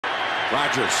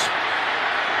Rodgers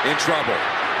in trouble.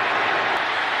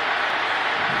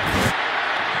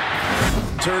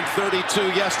 Turned 32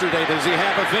 yesterday. Does he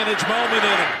have a vintage moment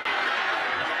in him?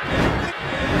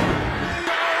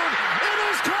 It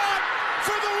is caught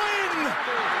for the win.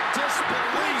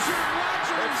 Disbelief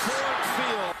at Ford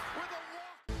Field.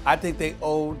 I think they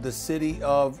owe the city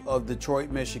of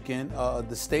Detroit, Michigan,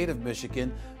 the state of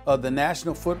Michigan, the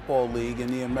National Football League, and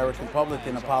the American public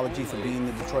an apology for being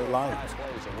the Detroit Lions.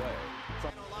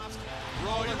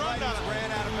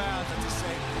 Ran out of bounds. That's a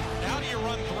safety. How do you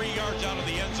run 3 yards out of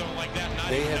the end zone like that?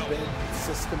 They have been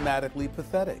systematically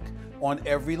pathetic on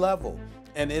every level,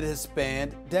 and it has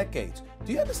spanned decades.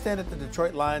 Do you understand that the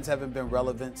Detroit Lions haven't been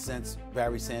relevant since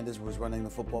Barry Sanders was running the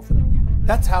football for them?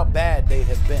 That's how bad they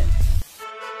have been.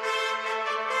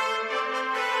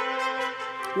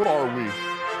 What are we?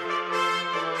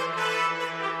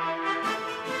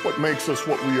 What makes us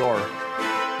what we are?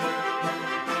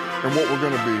 And what we're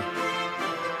going to be?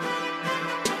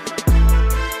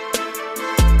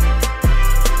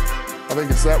 I think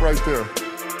it's that right there.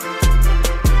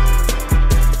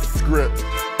 It's grit.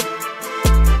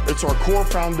 It's our core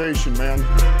foundation, man.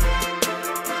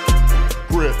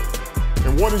 Grit.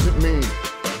 And what does it mean?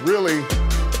 Really,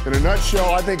 in a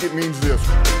nutshell, I think it means this.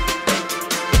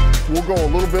 We'll go a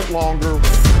little bit longer,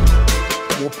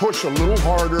 we'll push a little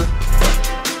harder,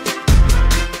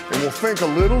 and we'll think a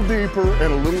little deeper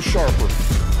and a little sharper.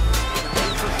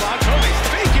 They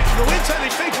fake it, go inside,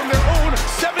 they fake from their own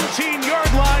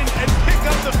 17-yard line and pick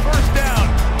up the first down.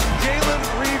 Jalen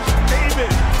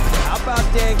Reeves-Davis. How about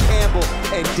Dan Campbell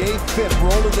and Dave Phipp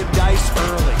rolling the dice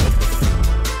early?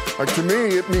 Like, to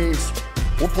me, it means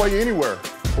we'll play anywhere.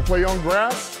 We'll play on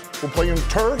grass, we'll play on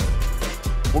turf,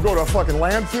 we'll go to a fucking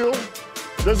landfill.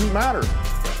 Doesn't matter.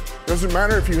 Doesn't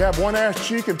matter if you have one ass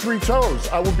cheek and 3 toes.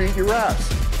 I will beat your ass.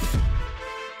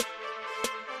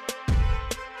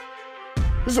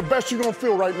 This is the best you're gonna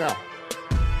feel right now.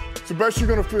 It's the best you're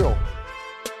gonna feel.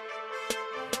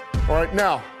 All right,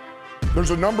 now, there's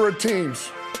a number of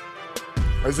teams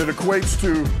as it equates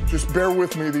to, just bear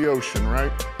with me, the ocean,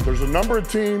 right? There's a number of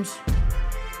teams,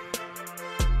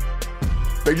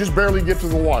 they just barely get to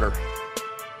the water.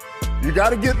 You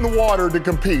gotta get in the water to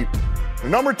compete. A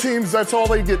number of teams, that's all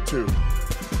they get to.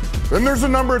 Then there's a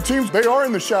number of teams, they are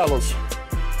in the shallows.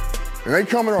 And they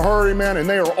come in a hurry, man, and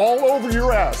they are all over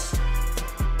your ass.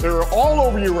 They're all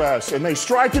over your ass, and they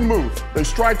strike and move. They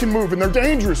strike and move, and they're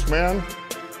dangerous, man.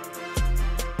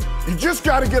 You just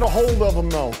gotta get a hold of them,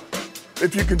 though.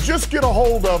 If you can just get a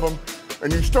hold of them,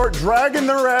 and you start dragging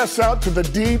their ass out to the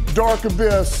deep, dark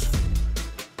abyss,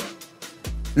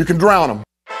 you can drown them.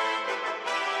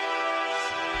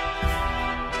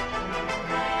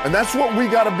 And that's what we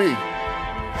gotta be.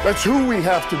 That's who we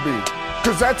have to be,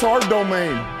 because that's our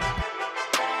domain.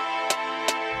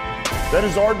 That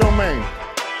is our domain.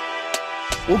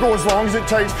 We'll go as long as it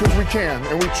takes because we can,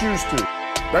 and we choose to.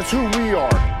 That's who we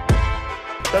are.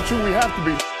 That's who we have to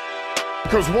be.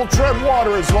 Because we'll tread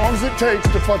water as long as it takes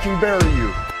to fucking bury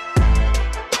you.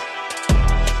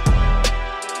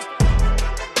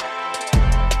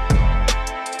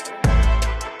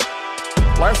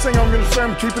 Last thing I'm going to say,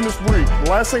 I'm keeping this brief.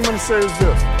 The last thing I'm going to say is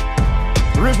this.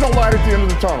 There is no light at the end of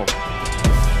the tunnel.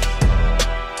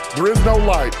 There is no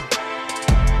light.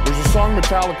 There's a song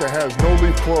Metallica has, No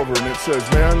Leaf Clover, and it says,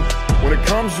 man, when it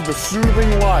comes to the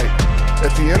soothing light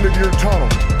at the end of your tunnel,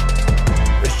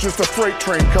 it's just a freight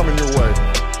train coming your way.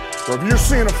 So if you're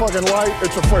seeing a fucking light,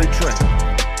 it's a freight train.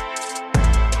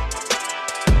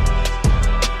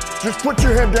 Just put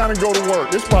your head down and go to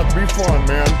work. It's about to be fun,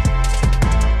 man.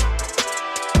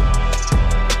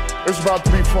 It's about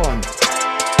to be fun.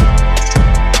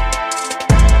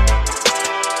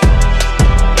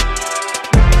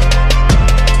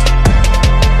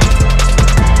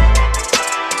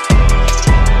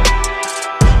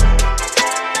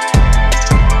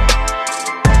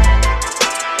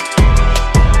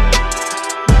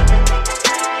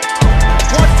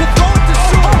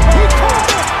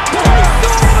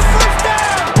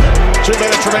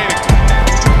 Remaining.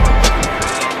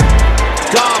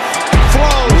 Goff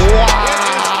throws.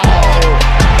 Wow.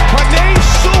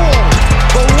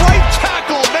 The right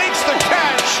tackle, makes the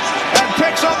catch and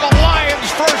picks up the Lions'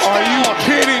 first down. Are you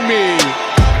kidding me?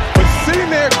 But sitting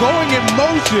there going in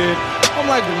motion, I'm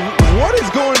like, what is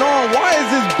going on? Why is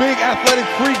this big athletic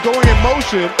freak going in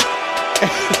motion?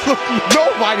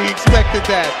 Nobody expected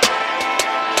that.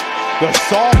 The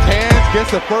soft hands, gets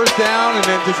the first down, and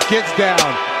then just gets down.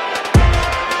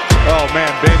 Oh man,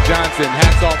 Ben Johnson,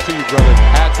 hats off to you, brother.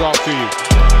 Hats off to you.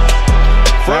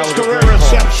 First career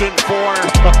reception for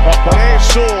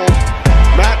Sewell.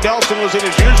 Matt Nelson was in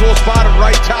his usual spot at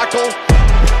right tackle.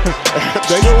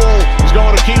 Sewell is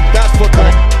going to keep that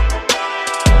football.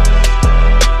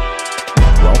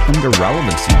 Welcome to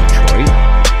Relevancy,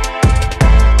 Detroit.